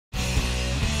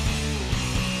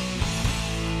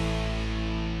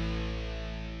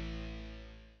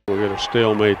We get a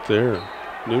stalemate there.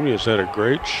 Nunez had a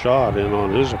great shot in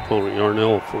on his opponent,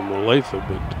 Yarnell from Olathe,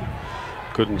 but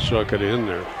couldn't suck it in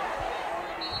there.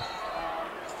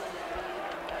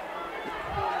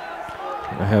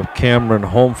 I have Cameron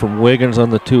home from Wiggins on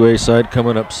the 2A side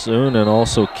coming up soon, and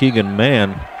also Keegan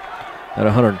Mann at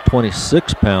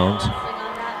 126 pounds.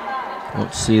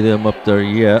 Don't see them up there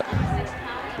yet.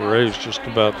 Ray's just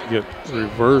about to get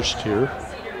reversed here.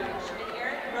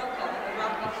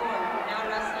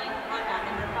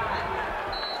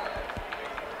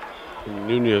 And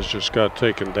Nunez just got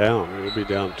taken down. It'll be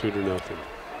down 2-0.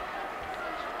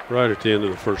 Right at the end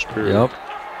of the first period. Yep.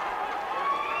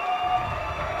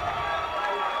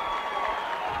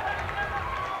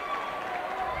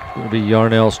 Going to be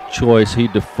Yarnell's choice. He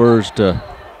defers to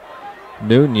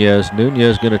Nunez.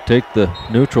 Nunez going to take the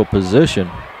neutral position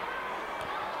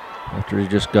after he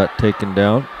just got taken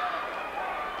down.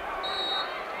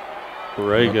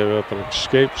 Ray gave up an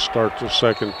escape start to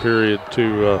second period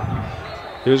to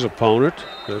his opponent.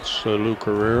 That's Luke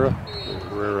Herrera.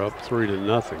 Herrera up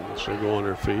 3-0 as they go on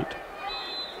their feet.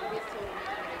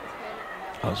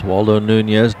 Oswaldo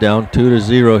Nunez down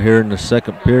 2-0 here in the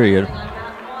second period.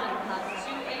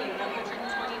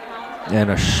 And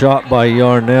a shot by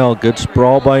Yarnell. Good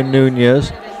sprawl by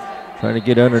Nunez. Trying to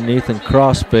get underneath and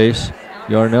cross face.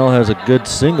 Yarnell has a good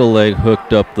single leg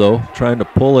hooked up though, trying to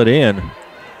pull it in.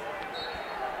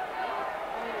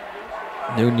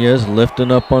 Nunez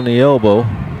lifting up on the elbow.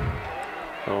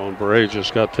 Oh, and Bray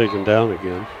just got taken down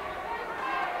again.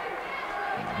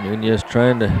 Nunez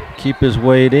trying to keep his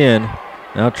weight in.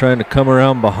 Now trying to come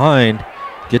around behind.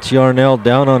 Gets Yarnell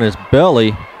down on his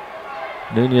belly.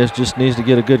 Nunez just needs to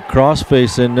get a good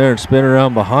crossface in there and spin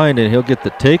around behind, and he'll get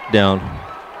the takedown.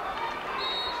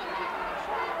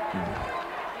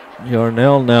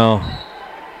 Yarnell now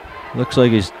looks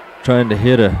like he's trying to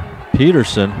hit a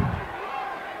Peterson.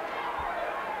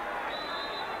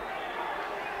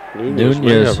 Nunez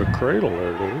may have a cradle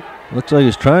there, doesn't he? Looks like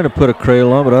he's trying to put a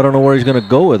cradle on, but I don't know where he's going to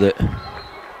go with it.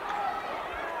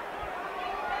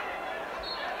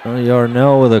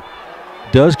 Yarnell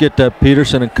does get that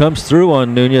Peterson and comes through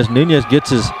on Nunez. Nunez gets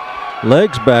his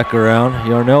legs back around.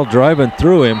 Yarnell driving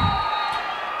through him.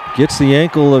 Gets the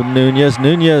ankle of Nunez.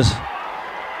 Nunez,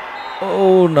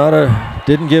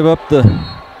 didn't give up the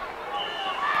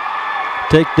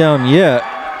takedown yet,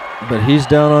 but he's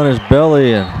down on his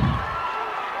belly, and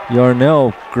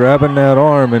Yarnell grabbing that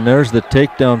arm, and there's the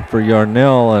takedown for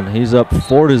Yarnell, and he's up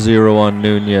 4-0 on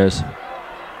Nunez.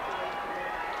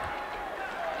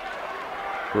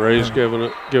 Ray's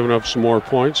giving up some more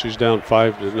points. He's down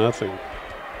 5-0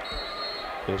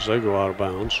 as they go out of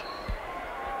bounds.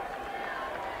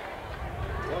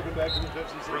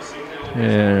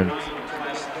 And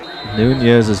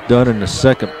Nunez is done in the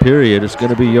second period. It's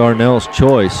going to be Yarnell's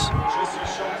choice.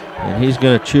 And he's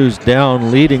going to choose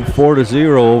down, leading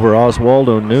 4-0 over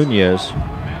Oswaldo Nunez.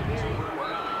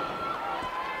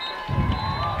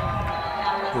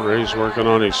 Ray's working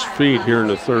on his feet here in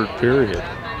the third period.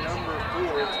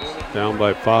 Down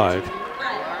by 5.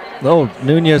 Oh,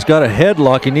 Nunez got a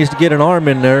headlock. He needs to get an arm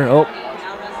in there. Oh,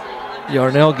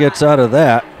 Yarnell gets out of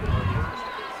that.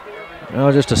 Now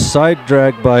just a side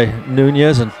drag by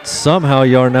Nunez, and somehow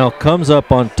Yarnell comes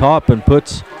up on top and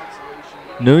puts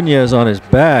Nunez on his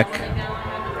back.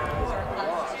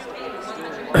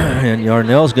 And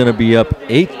Yarnell's going to be up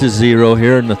 8-0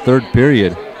 here in the third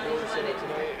period.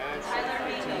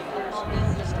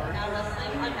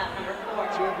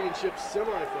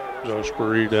 Josh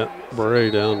Bray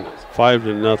down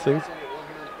 5-0.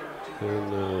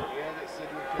 And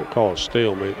we'll call it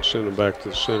stalemate and send him back to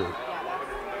the center.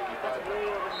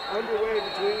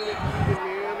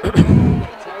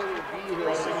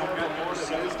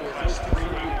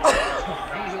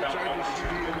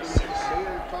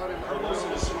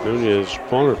 Nunez's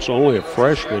opponent's only a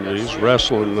freshman. He's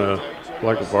wrestling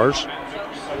like a varsity,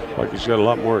 like he's got a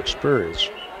lot more experience.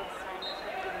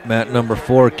 Mat number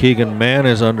 4, Keegan Mann,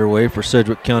 is underway for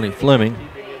Sedgwick County Fleming.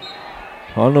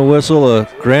 On the whistle, a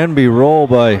Granby roll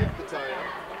by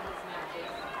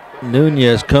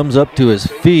Nunez comes up to his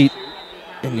feet,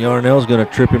 and Yarnell's going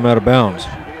to trip him out of bounds.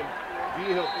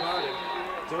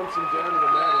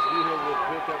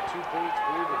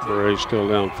 Bray's still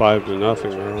down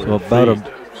 5-0. So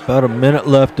about a minute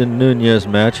left in Nunez's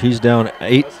match. He's down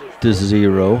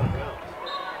 8-0.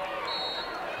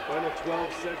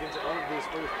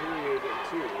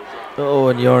 Oh,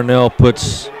 and Yarnell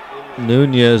puts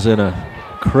Nunez in a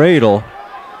cradle.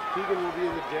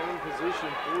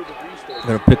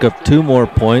 Going to pick up 2 more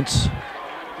points.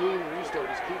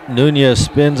 Nunez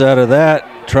spins out of that,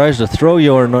 tries to throw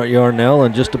Yarnell,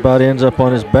 and just about ends up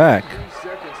on his back.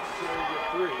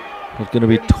 It's going to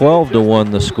be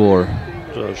 12-1 the score.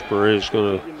 Asbury is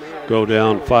going to go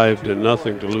down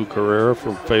 5-0 to Lou Carrera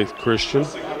from Faith Christian.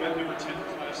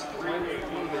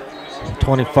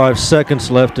 25 seconds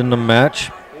left in the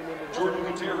match.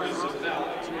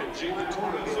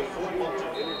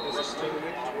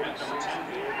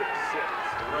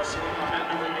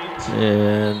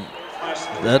 And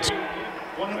that's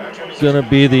going to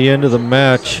be the end of the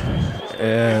match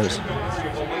as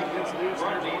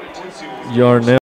Yarnell